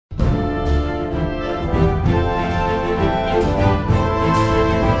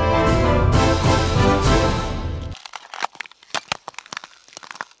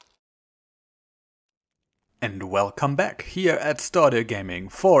And welcome back here at Stordyr Gaming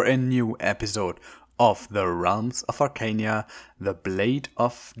for a new episode of the Realms of Arkania, the Blade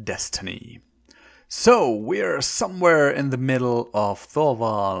of Destiny. So, we're somewhere in the middle of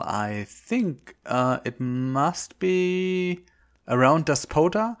Thorval. I think it must be around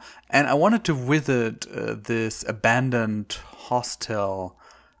Despota, and I wanted to visit this abandoned hostel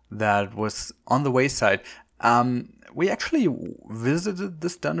that was on the wayside. We actually visited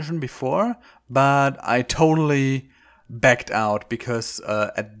this dungeon before, but I totally backed out because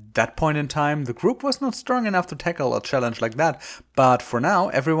at that point in time the group was not strong enough to tackle a challenge like that. But for now,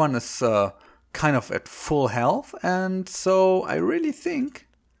 everyone is kind of at full health, and so I really think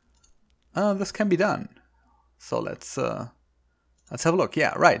this can be done. So let's have a look.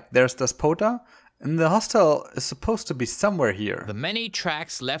 Yeah, right. There's Despota. And the hostel is supposed to be somewhere here. The many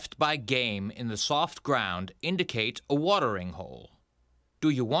tracks left by game in the soft ground indicate a watering hole.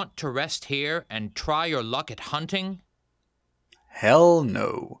 Do you want to rest here and try your luck at hunting? Hell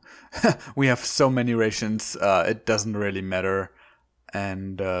no. We have so many rations, it doesn't really matter.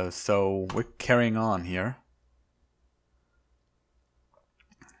 And so we're carrying on here.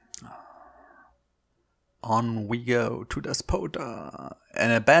 On we go to Despota,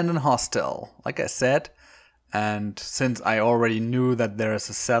 an abandoned hostel, like I said. And since I already knew that there is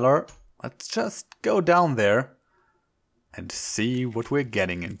a cellar, let's just go down there and see what we're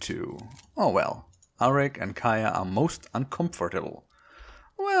getting into. Oh well, Arik and Kaya are most uncomfortable.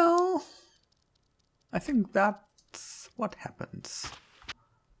 Well, I think that's what happens.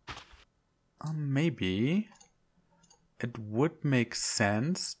 Maybe it would make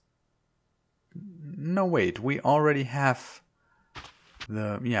sense. No, wait, we already have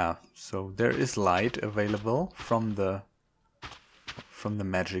so there is light available from the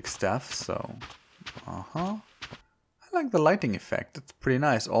magic stuff, so I like the lighting effect. It's pretty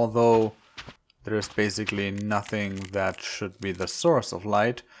nice, although there's basically nothing that should be the source of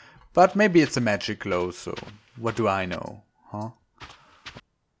light, but maybe it's a magic glow, so what do I know, huh?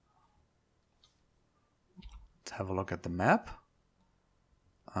 Let's have a look at the map.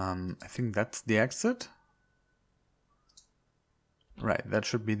 I think that's the exit. Right, that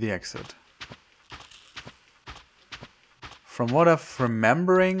should be the exit. From what I'm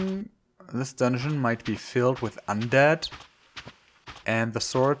remembering, this dungeon might be filled with undead and the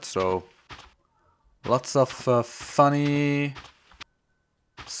sort, so lots of funny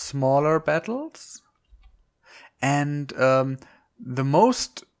smaller battles. And the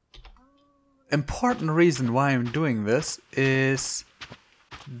most important reason why I'm doing this is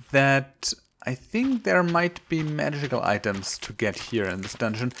that I think there might be magical items to get here in this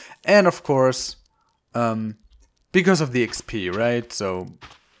dungeon. And of course, because of the XP, right? So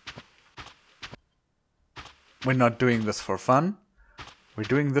we're not doing this for fun. We're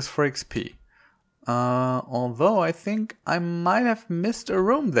doing this for XP. Although I think I might have missed a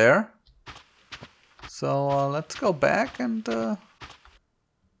room there. So let's go back, and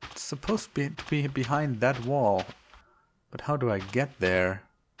it's supposed to be behind that wall. But how do I get there?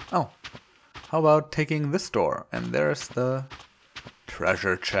 Oh. How about taking this door? And there's the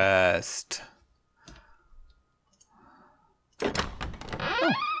treasure chest.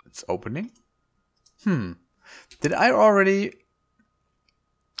 Oh, it's opening. Did I already...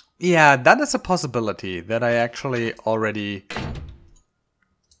 Yeah, that is a possibility that I actually already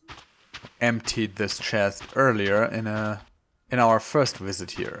emptied this chest earlier in our first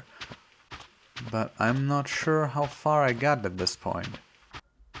visit here. But I'm not sure how far I got at this point.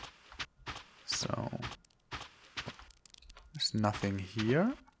 So, there's nothing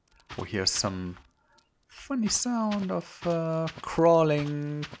here. We hear some funny sound of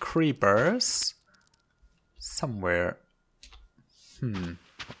crawling creepers somewhere.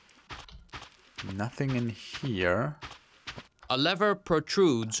 Nothing in here. A lever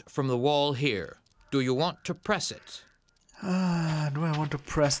protrudes from the wall here. Do you want to press it? Do I want to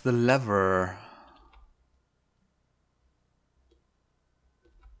press the lever?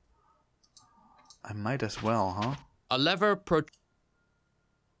 I might as well, huh? A lever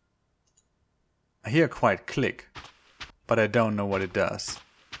I hear quite click, but I don't know what it does.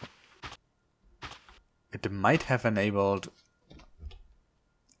 It might have enabled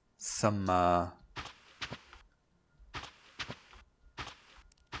some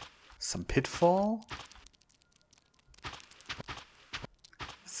pitfall.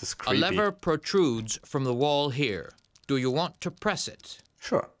 This is creepy. A lever protrudes from the wall here. Do you want to press it?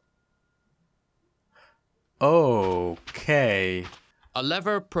 Sure. Okay. A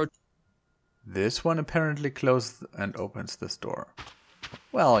lever This one apparently closes and opens this door.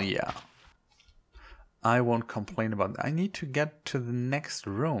 Well, yeah. I won't complain about that. I need to get to the next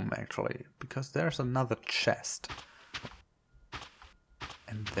room, actually, because there's another chest.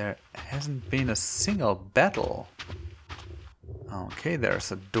 And there hasn't been a single battle. Okay,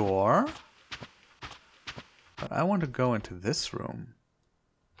 there's a door. But I want to go into this room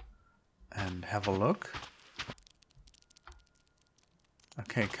and have a look.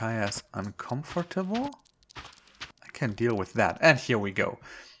 Okay, Kaya's uncomfortable. I can deal with that. And here we go.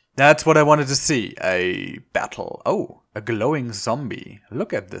 That's what I wanted to see. A battle. Oh, a glowing zombie.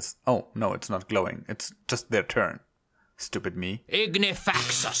 Look at this. Oh, no, it's not glowing. It's just their turn. Stupid me.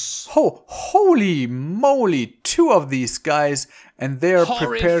 Ignifaxus. Oh, holy moly. 2 of these guys. And they're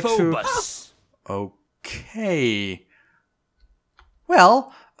prepared to... Okay.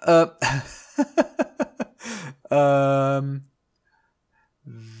 Well, that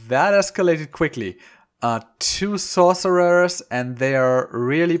escalated quickly. 2 sorcerers, and they are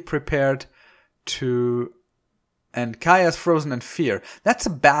really prepared to... And Kaya's frozen in fear. That's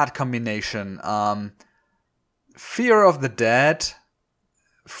a bad combination. Fear of the dead,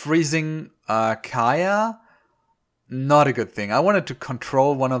 freezing Kaya, not a good thing. I wanted to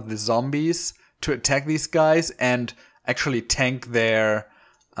control one of the zombies to attack these guys and actually tank their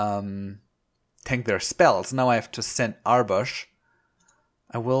spells. Now I have to send Arbush.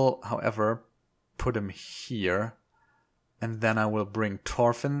 I will, however, put him here, and then I will bring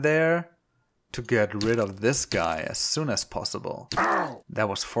Torfin there to get rid of this guy as soon as possible. That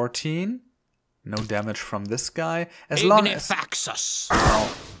was 14. No damage from this guy. As long as...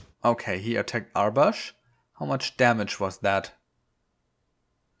 Oh, okay, he attacked Arbush. How much damage was that?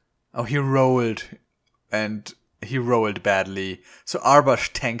 Oh, he rolled. And he rolled badly. So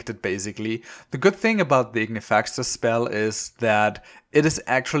Arbush tanked it, basically. The good thing about the Ignifaxus spell is that it is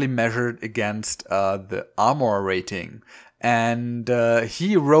actually measured against the armor rating. And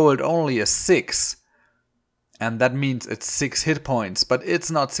he rolled only a 6. And that means it's 6 hit points, but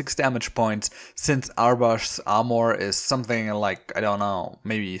it's not 6 damage points, since Arbush's armor is something like, I don't know,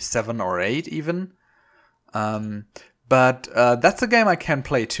 maybe 7 or 8 even. But that's a game I can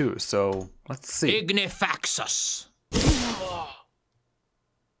play too, so let's see. Ignifaxus.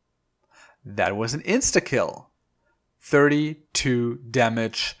 That was an insta-kill. 32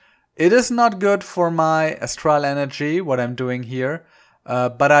 damage. It is not good for my astral energy, what I'm doing here.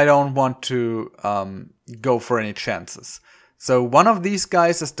 But I don't want to go for any chances. So one of these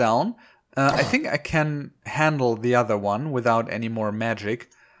guys is down. I think I can handle the other one without any more magic.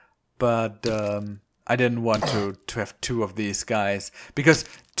 But I didn't want to have 2 of these guys. Because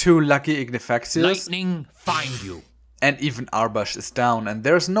 2 lucky Ignifaxius. Lightning find you. And even Arbush is down. And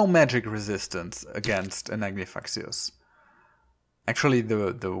there's no magic resistance against an Ignifaxius. Actually,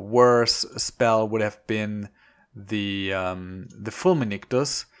 the worst spell would have been the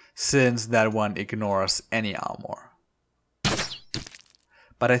Fulminictus, since that one ignores any armor.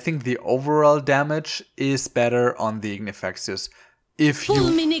 But I think the overall damage is better on the Ignifaxius. If you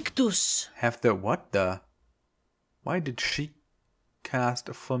have the... What the... Why did she cast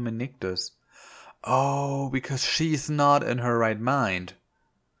a Fulminictus? Oh, because she's not in her right mind.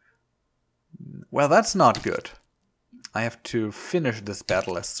 Well, that's not good. I have to finish this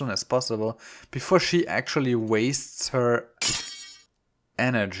battle as soon as possible before she actually wastes her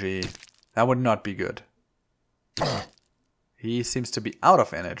energy. That would not be good. He seems to be out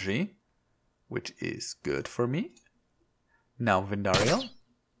of energy, which is good for me. Now Vindariel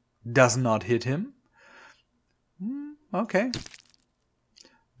does not hit him. Okay.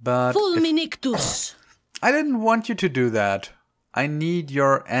 But Fulminictus. I didn't want you to do that. I need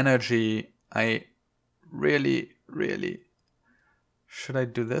your energy. I really... Should I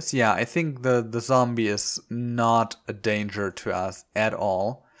do this? Yeah, I think the zombie is not a danger to us at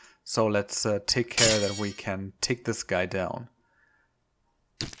all. So let's take care that we can take this guy down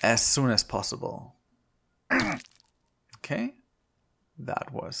as soon as possible. Okay.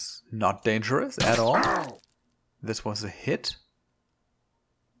 That was not dangerous at all. This was a hit.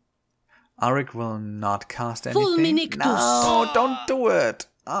 Arik will not cast anything. No, don't do it.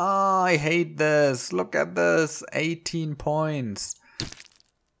 Oh, I hate this. Look at this. 18 points.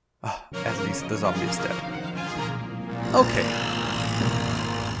 Oh, at least the zombie is dead. Okay.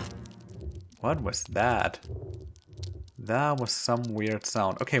 What was that? That was some weird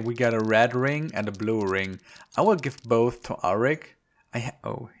sound. Okay, we got a red ring and a blue ring. I will give both to Arik.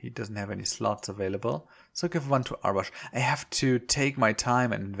 Oh, he doesn't have any slots available. So give one to Arbush. I have to take my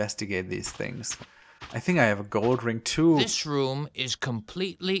time and investigate these things. I think I have a gold ring too. This room is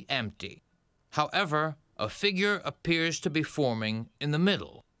completely empty. However, a figure appears to be forming in the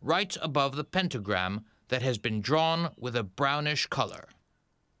middle, right above the pentagram that has been drawn with a brownish color.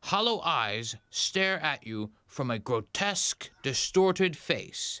 Hollow eyes stare at you from a grotesque, distorted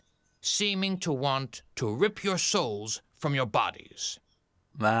face, seeming to want to rip your souls from your bodies.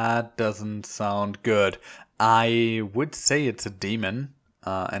 That doesn't sound good. I would say it's a demon.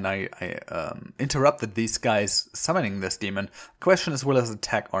 And I interrupted these guys summoning this demon. Question is, will it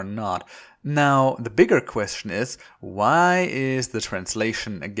attack or not? Now, the bigger question is, why is the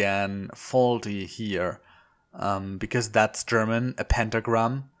translation again faulty here? Because that's German, a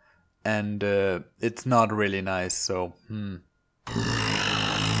pentagram, and it's not really nice, so,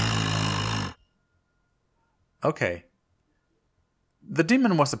 Okay. The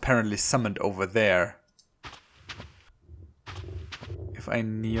demon was apparently summoned over there. If I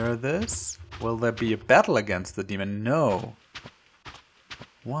near this, will there be a battle against the demon? No.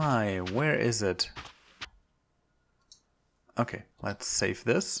 Why? Where is it? Okay, let's save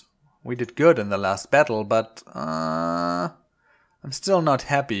this. We did good in the last battle, but I'm still not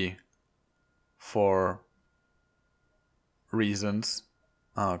happy for reasons.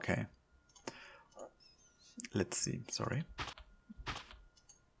 Okay. Let's see, sorry.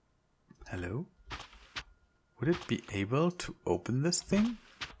 Hello? Would it be able to open this thing?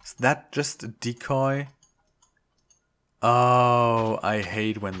 Is that just a decoy? Oh, I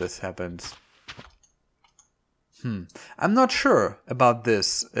hate when this happens. I'm not sure about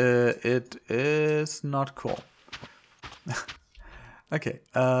this. It is not cool. Okay,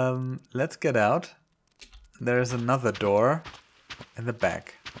 let's get out. There's another door in the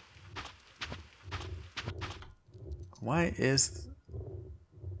back. Why is...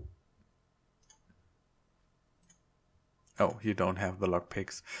 Oh, you don't have the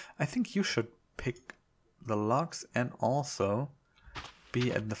lockpicks. I think you should pick the locks and also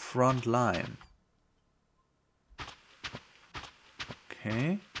be at the front line.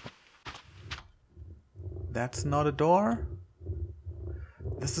 Okay. That's not a door.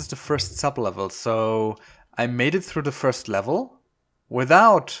 This is the first sub-level, so I made it through the first level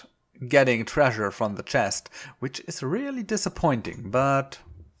without getting treasure from the chest, which is really disappointing, but,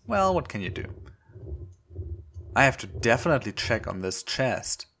 well, what can you do? I have to definitely check on this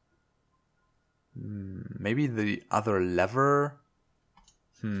chest. Maybe the other lever?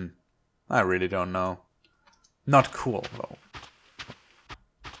 I really don't know. Not cool, though.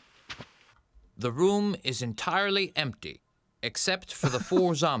 The room is entirely empty, except for the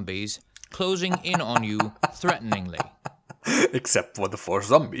 4 zombies closing in on you threateningly. Except for the 4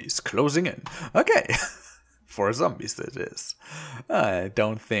 zombies closing in. Okay. 4 zombies, that is. I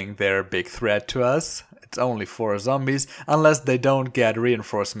don't think they're a big threat to us. It's only 4 zombies, unless they don't get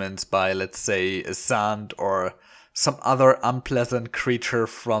reinforcements by, let's say, a sand or some other unpleasant creature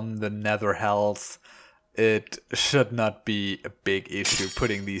from the nether hells. It should not be a big issue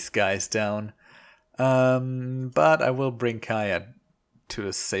putting these guys down. But I will bring Kaya to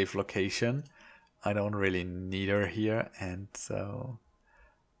a safe location. I don't really need her here, and so...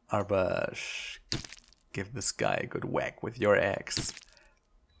 Arbash, give this guy a good whack with your axe.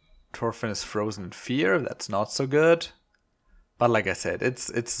 Thorfinn is frozen in fear, that's not so good. But like I said,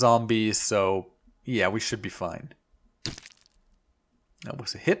 it's zombies, so yeah, we should be fine. That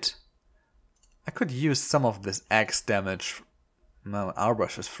was a hit. I could use some of this axe damage. No,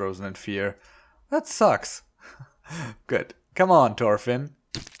 Arbash is frozen in fear. That sucks. Good. Come on, Thorfinn.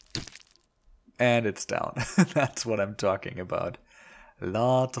 And it's down. That's what I'm talking about.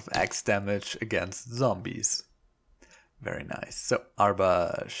 Lots of axe damage against zombies. Very nice. So,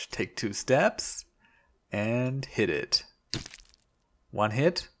 Arbash, take 2 steps and hit it. 1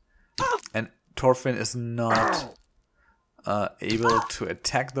 hit. And Thorfinn is not able to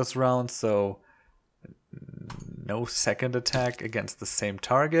attack this round, so no second attack against the same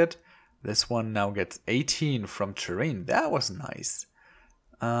target. This one now gets 18 from terrain. That was nice.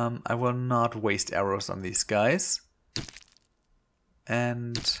 I will not waste arrows on these guys.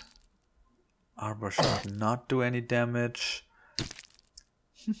 And Arbor should not do any damage.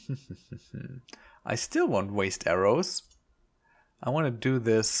 I still won't waste arrows. I want to do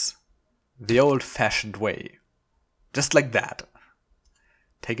this the old-fashioned way. Just like that.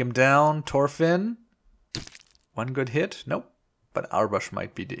 Take him down, Thorfinn. 1 good hit. Nope. But Arbash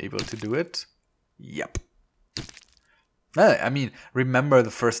might be able to do it. Yep. I mean, remember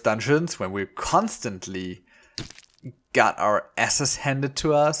the first dungeons when we constantly got our asses handed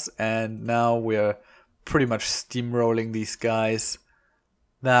to us, and now we're pretty much steamrolling these guys.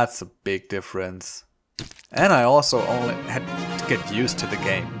 That's a big difference. And I also only had to get used to the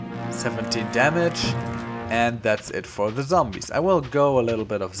game. 17 damage, and that's it for the zombies. I will go a little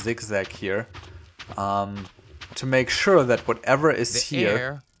bit of zigzag here to make sure that whatever is the here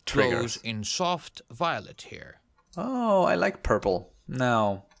air triggers. glows in soft violet here. Oh, I like purple.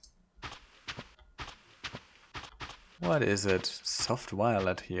 Now, What is it? Soft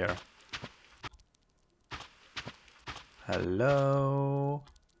violet here. Hello?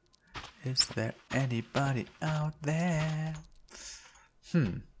 Is there anybody out there?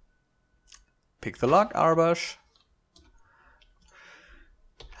 Pick the lock, Arbush.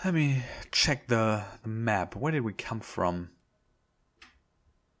 Let me check the map. Where did we come from?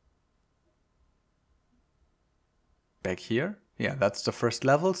 Back here? Yeah, that's the first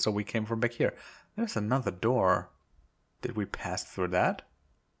level, so we came from back here. There's another door. Did we pass through that?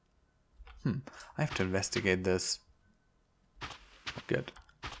 I have to investigate this. Good.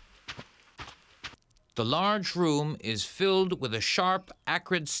 The large room is filled with a sharp,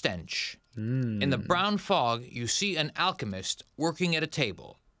 acrid stench. In the brown fog, you see an alchemist working at a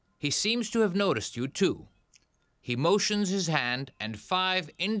table. He seems to have noticed you, too. He motions his hand, and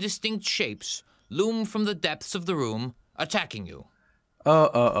 5 indistinct shapes loom from the depths of the room, attacking you.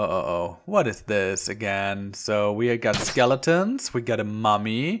 Oh. What is this again? So we got skeletons, we got a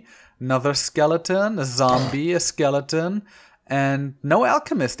mummy, another skeleton, a zombie, a skeleton, and no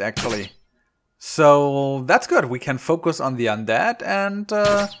alchemist, actually. So that's good. We can focus on the undead and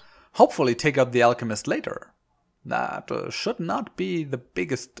hopefully take out the alchemist later. That should not be the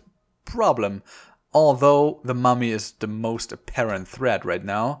biggest problem. Although the mummy is the most apparent threat right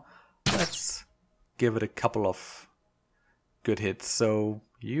now. Let's give it a couple of good hits. So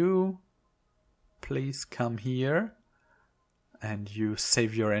you please come here. And you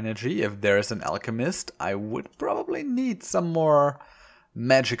save your energy. If there is an alchemist, I would probably need some more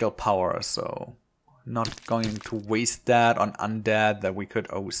magical power, so not going to waste that on undead that we could,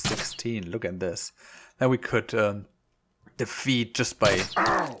 16, look at this, that we could defeat just by,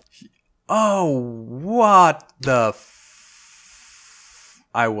 oh, what the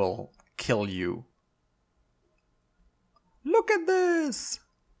I will kill you. Look at this,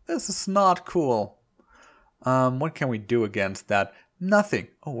 this is not cool. What can we do against that? Nothing.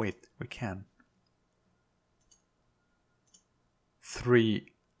 Oh wait, we can. 3.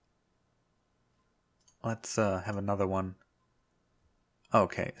 Let's have another one.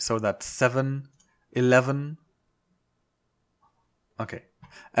 Okay, so that's 7, 11. Okay.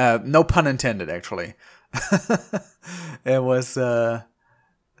 No pun intended, actually. It was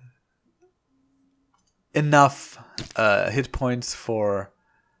enough hit points for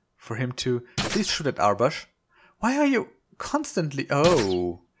him to... Please shoot at Arbush. Why are you constantly...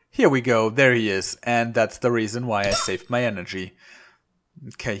 Oh, here we go. There he is. And that's the reason why I saved my energy.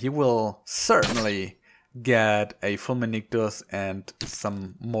 Okay, he will certainly get a Fulminictus and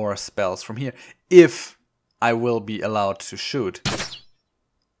some more spells from here. If I will be allowed to shoot.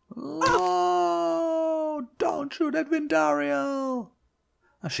 Oh, don't shoot at Vindariel.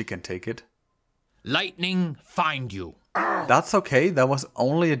 Oh, she can take it. Lightning, find you. That's okay. That was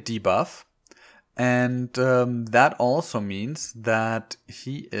only a debuff. And that also means that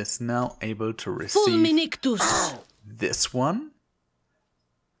he is now able to receive this one.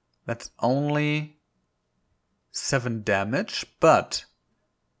 That's only 7 damage, but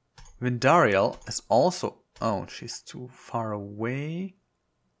Vindariel is also... Oh, she's too far away.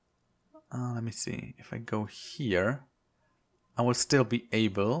 Let me see. If I go here, I will still be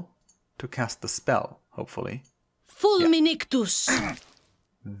able to cast the spell, hopefully. Fulminictus. Yeah.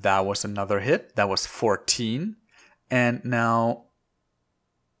 That was another hit. That was 14. And now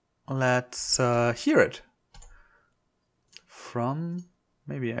let's hear it. From...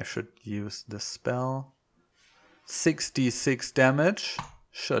 Maybe I should use the spell. 66 damage.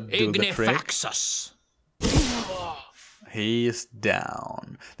 Should do the trick. He is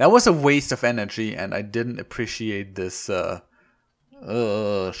down. That was a waste of energy, and I didn't appreciate this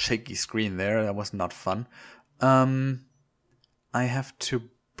shaky screen there. That was not fun. I have to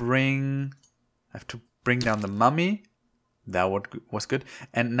bring down the mummy. That was good.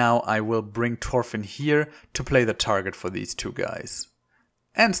 And now I will bring Thorfinn here to play the target for these 2 guys.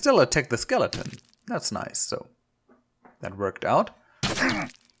 And still attack the skeleton. That's nice. So that worked out.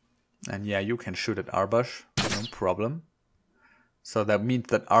 And yeah, you can shoot at Arbush. No problem. So that means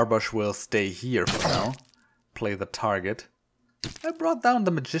that Arbush will stay here for now. Play the target. I brought down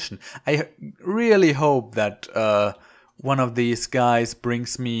the magician. I really hope that one of these guys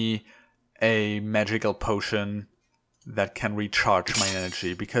brings me a magical potion that can recharge my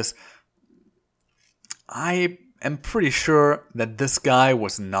energy. Because I am pretty sure that this guy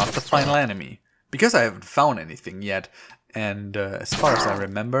was not the final enemy. Because I haven't found anything yet. And as far as I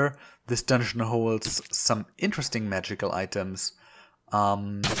remember, this dungeon holds some interesting magical items.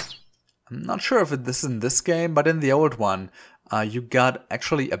 I'm not sure if this is in this game, but in the old one, you got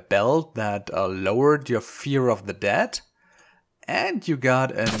actually a belt that lowered your fear of the dead. And you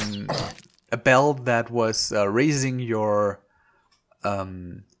got a a belt that was raising your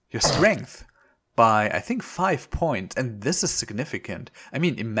strength by, I think, 5 points, and this is significant. I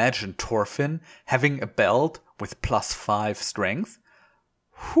mean, imagine Thorfinn having a belt with +5 strength.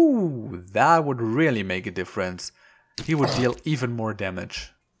 Whew, that would really make a difference. He would deal even more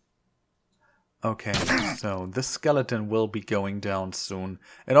damage. Okay, so this skeleton will be going down soon.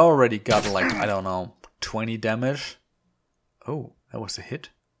 It already got like, I don't know, 20 damage. Oh, that was a hit.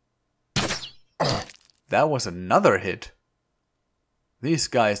 That was another hit. These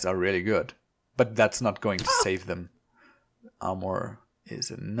guys are really good. But that's not going to save them. Armor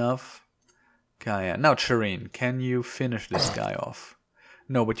is enough. Gaia. Now, Shireen, can you finish this guy off?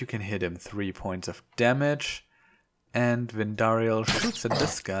 No, but you can hit him. 3 points of damage. And Vindariel shoots at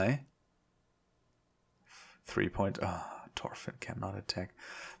this guy. 3 points. Oh, Thorfinn cannot attack.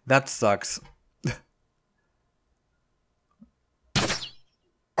 That sucks.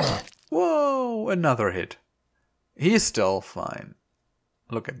 Whoa, another hit. He's still fine.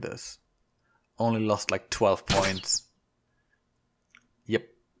 Look at this. Only lost like 12 points. Yep.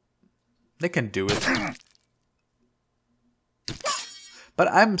 They can do it. But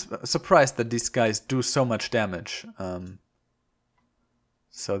I'm surprised that these guys do so much damage.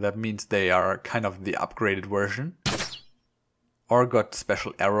 So that means they are kind of the upgraded version. Or got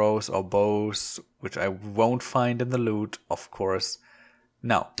special arrows or bows, which I won't find in the loot, of course.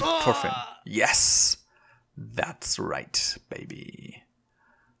 Now, Thorfinn. Yes! That's right, baby.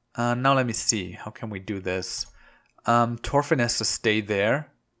 Now let me see. How can we do this? Thorfinn has to stay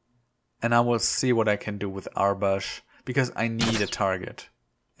there. And I will see what I can do with Arbash. Because I need a target.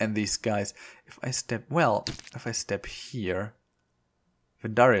 And these guys... If I step here...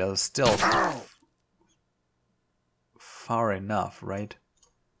 Vindariel is still far enough, right?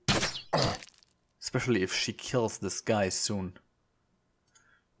 Especially if she kills this guy soon.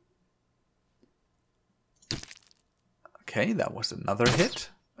 Okay, that was another hit.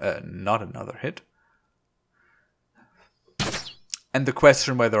 Not another hit. And the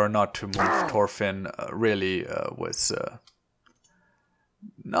question whether or not to move Thorfinn really was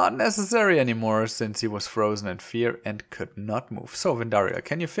not necessary anymore, since he was frozen in fear and could not move. So, Vindariel,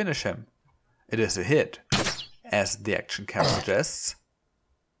 can you finish him? It is a hit, as the action cam suggests,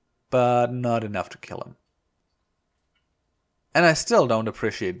 but not enough to kill him. And I still don't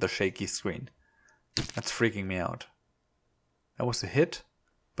appreciate the shaky screen. That's freaking me out. That was a hit,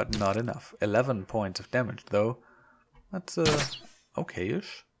 but not enough. 11 points of damage, though. That's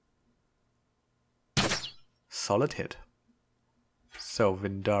okay-ish. Solid hit. So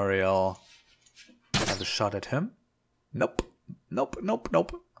Vindariel has a shot at him. Nope. Nope, nope,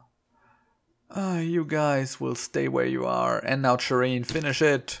 nope. You guys will stay where you are. And now Shireen, finish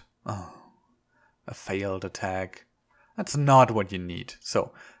it. Oh, a failed attack. That's not what you need.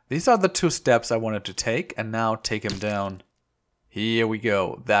 So, these are the 2 steps I wanted to take. And now take him down. Here we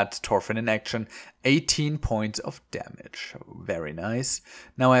go. That's Thorfinn in action. 18 points of damage. Very nice.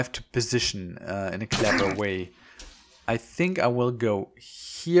 Now I have to position in a clever way. I think I will go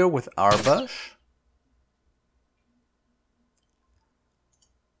here with Arbash.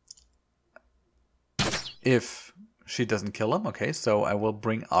 If she doesn't kill him. Okay, so I will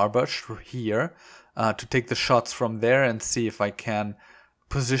bring Arbash here to take the shots from there and see if I can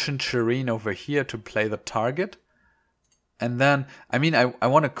position Shireen over here to play the target. And then, I mean, I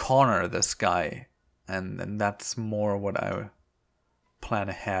want to corner this guy. And that's more what I plan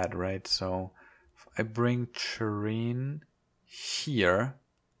ahead, right? So, if I bring Shireen here,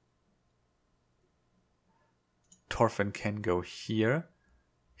 Thorfinn can go here.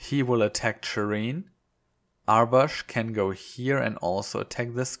 He will attack Shireen. Arbash can go here and also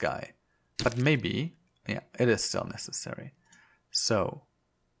attack this guy. But maybe, yeah, it is still necessary. So,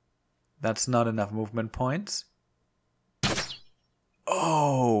 that's not enough movement points.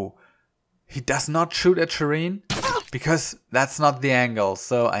 Oh, he does not shoot at Shireen because that's not the angle.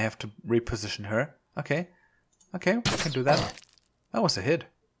 So I have to reposition her. Okay, okay, we can do that. That was a hit.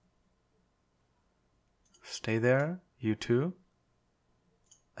 Stay there, you two.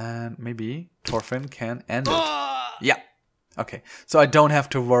 And maybe Thorfinn can end it. Yeah. Okay, so I don't have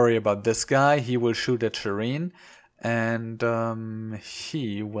to worry about this guy. He will shoot at Shireen. And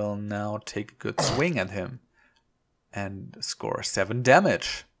he will now take a good swing at him. And score 7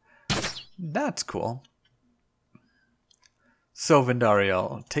 damage. That's cool. So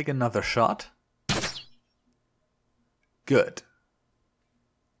Vindariel, take another shot. Good.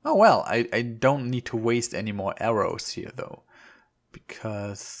 Oh well, I don't need to waste any more arrows here though.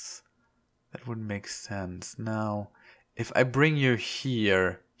 Because that would make sense. Now, if I bring you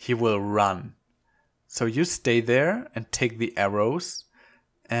here, he will run. So you stay there and take the arrows.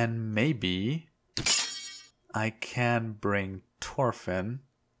 And maybe I can bring Thorfinn.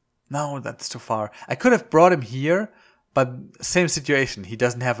 No, that's too far. I could have brought him here, but same situation. He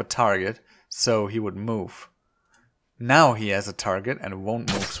doesn't have a target, so he would move. Now he has a target and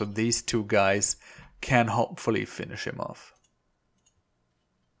won't move, so these two guys can hopefully finish him off.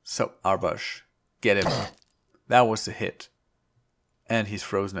 So, Arbash, get him. That was a hit. And he's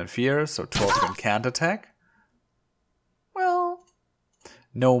frozen in fear, so Thorfinn can't attack. Well,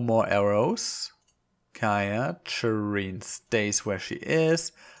 no more arrows. Kaya, Shireen stays where she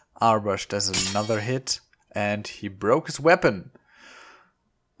is. Arbash does another hit, and he broke his weapon.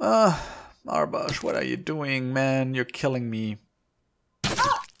 Arbash, what are you doing, man? You're killing me.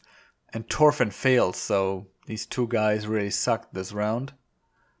 And Thorfinn fails, so these two guys really sucked this round.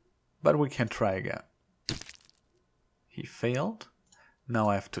 But we can try again. He failed. Now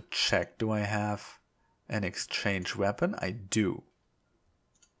I have to check. Do I have an exchange weapon? I do.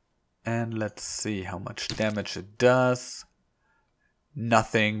 And let's see how much damage it does.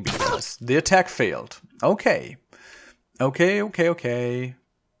 Nothing, because the attack failed. Okay. Okay.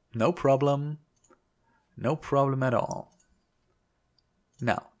 No problem. No problem at all.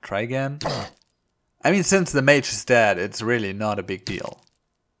 Now, try again. I mean, since the mage is dead, it's really not a big deal.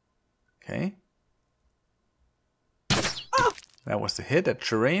 Okay. That was the hit at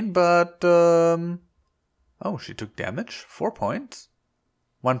Shireen, but... oh, she took damage? 4 points?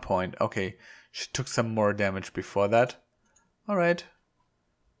 1 point. Okay, she took some more damage before that. Alright.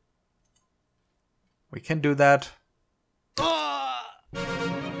 We can do that.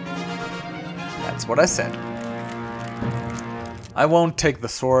 That's what I said. I won't take the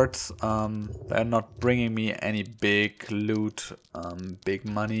swords. They're not bringing me any big loot, big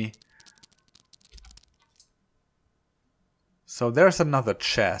money. So there's another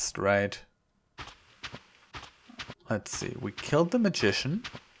chest, right? Let's see. We killed the magician.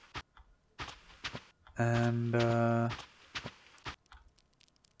 And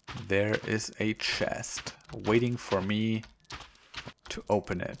there is a chest waiting for me to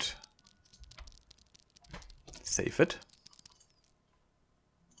open it. Save it.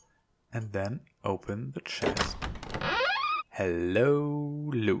 And then open the chest.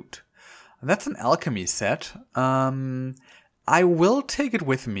 Hello, loot. That's an alchemy set. I will take it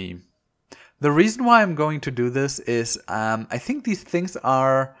with me. The reason why I'm going to do this is I think these things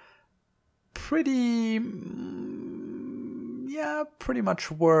are pretty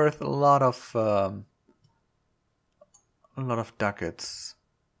much worth a lot of ducats.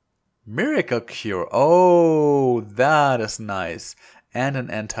 Miracle cure. Oh, that is nice. And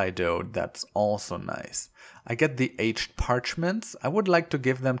an antidote. That's also nice. I get the aged parchments. I would like to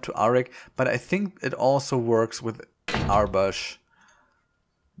give them to Arik, but I think it also works with Arbash.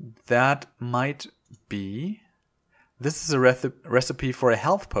 That might be... This is a recipe for a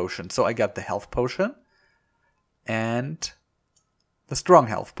health potion. So I got the health potion and the strong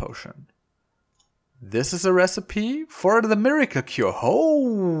health potion. This is a recipe for the miracle cure.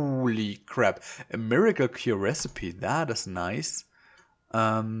 Holy crap. A miracle cure recipe. That is nice.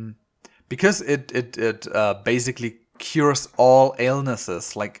 Because it basically cures all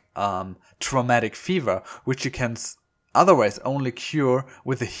illnesses, like traumatic fever, which you can otherwise only cure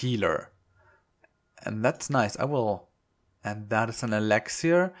with a healer. And that's nice. I will... And that is an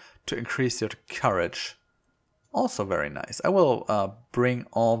elixir to increase your courage. Also very nice. I will bring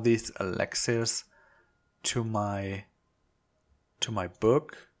all these elixirs to my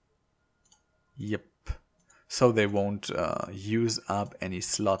book. Yep. So they won't use up any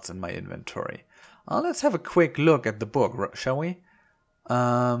slots in my inventory. Let's have a quick look at the book, shall we?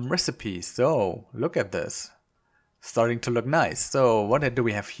 Recipes. So, look at this. Starting to look nice. So, what do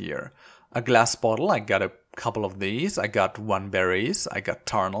we have here? A glass bottle. I got a couple of these. I got 1 berries. I got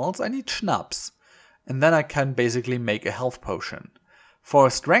tarnals. I need schnapps. And then I can basically make a health potion. For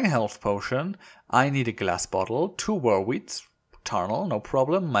a strength health potion, I need a glass bottle, 2 warwheats, tarnal, no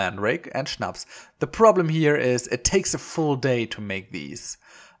problem, mandrake, and schnapps. The problem here is it takes a full day to make these.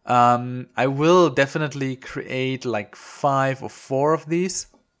 I will definitely create like 5 or 4 of these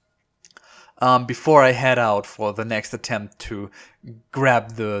before I head out for the next attempt to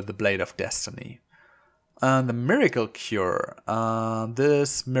grab the Blade of Destiny. The Miracle Cure.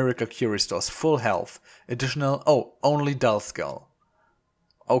 This Miracle Cure restores full health. Additional... Oh, only Dull Skull.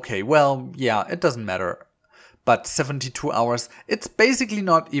 Okay, well, yeah, it doesn't matter. But 72 hours, it's basically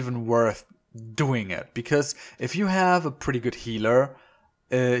not even worth doing it. Because if you have a pretty good healer,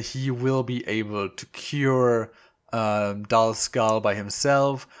 he will be able to cure Dull Skull by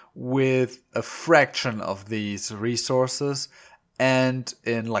himself with a fraction of these resources and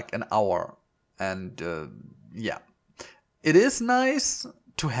in like an hour. And yeah, it is nice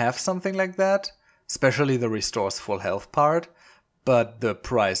to have something like that, especially the restores full health part, but the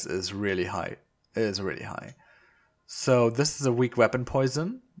price is really high. It is really high. So this is a weak weapon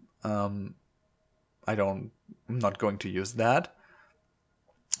poison. I'm not going to use that.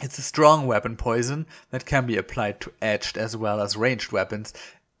 It's a strong weapon poison that can be applied to edged as well as ranged weapons.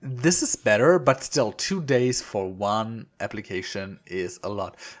 This is better, but still 2 days for one application is a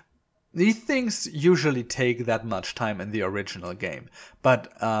lot. These things usually take that much time in the original game,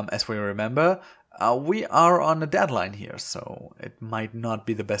 but as we remember, we are on a deadline here, so it might not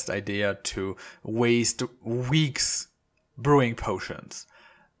be the best idea to waste weeks brewing potions.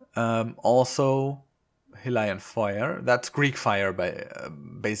 Also, Hylian fire, that's Greek fire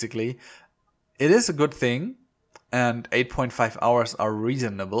basically. It is a good thing, and 8.5 hours are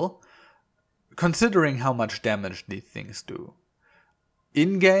reasonable, considering how much damage these things do.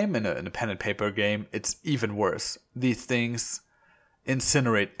 In-game, in a pen and paper game, it's even worse. These things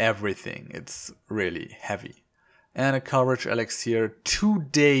incinerate everything. It's really heavy. And a coverage elixir, 2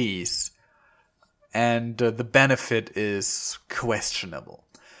 days. And the benefit is questionable.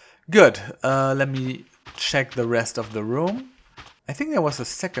 Good. Let me check the rest of the room. I think there was a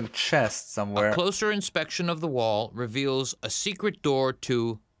second chest somewhere. A closer inspection of the wall reveals a secret door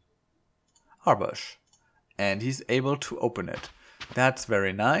to Harbush. And he's able to open it. That's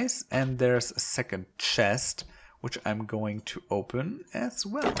very nice. And there's a second chest, which I'm going to open as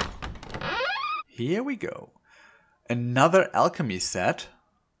well. Here we go. Another alchemy set.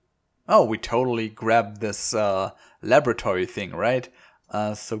 Oh, we totally grabbed this laboratory thing, right?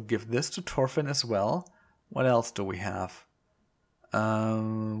 So give this to Thorfinn as well. What else do we have?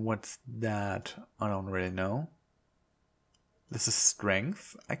 What's that? I don't really know. This is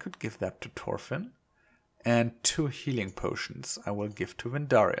strength. I could give that to Thorfinn. And 2 healing potions I will give to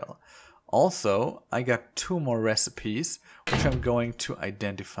Vendariel. Also, I got 2 more recipes, which I'm going to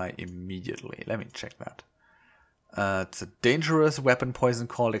identify immediately. Let me check that. It's a dangerous weapon poison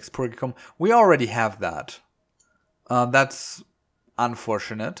called Expurgicum. We already have that. That's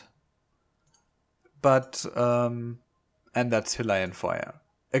unfortunate. But, and that's Hylian fire.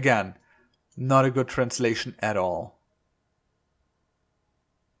 Again, not a good translation at all.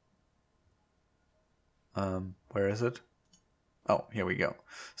 Where is it? Oh, here we go.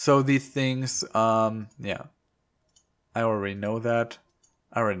 So these things, yeah. I already know that.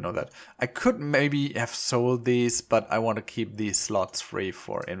 I could maybe have sold these, but I want to keep these slots free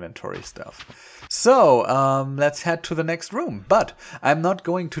for inventory stuff. So, let's head to the next room. But I'm not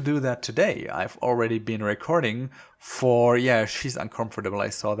going to do that today. I've already been recording for, yeah, she's uncomfortable, I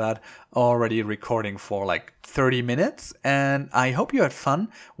saw that. Already recording for like 30 minutes. And I hope you had fun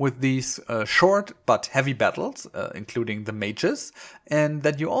with these short but heavy battles, including the mages. And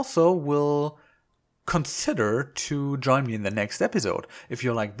that you also will consider to join me in the next episode. If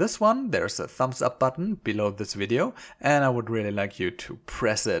you like this one, there's a thumbs up button below this video, and I would really like you to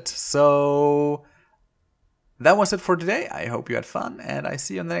press it. So that was it for today. I hope you had fun, and I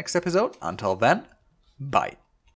see you in the next episode. Until then, bye.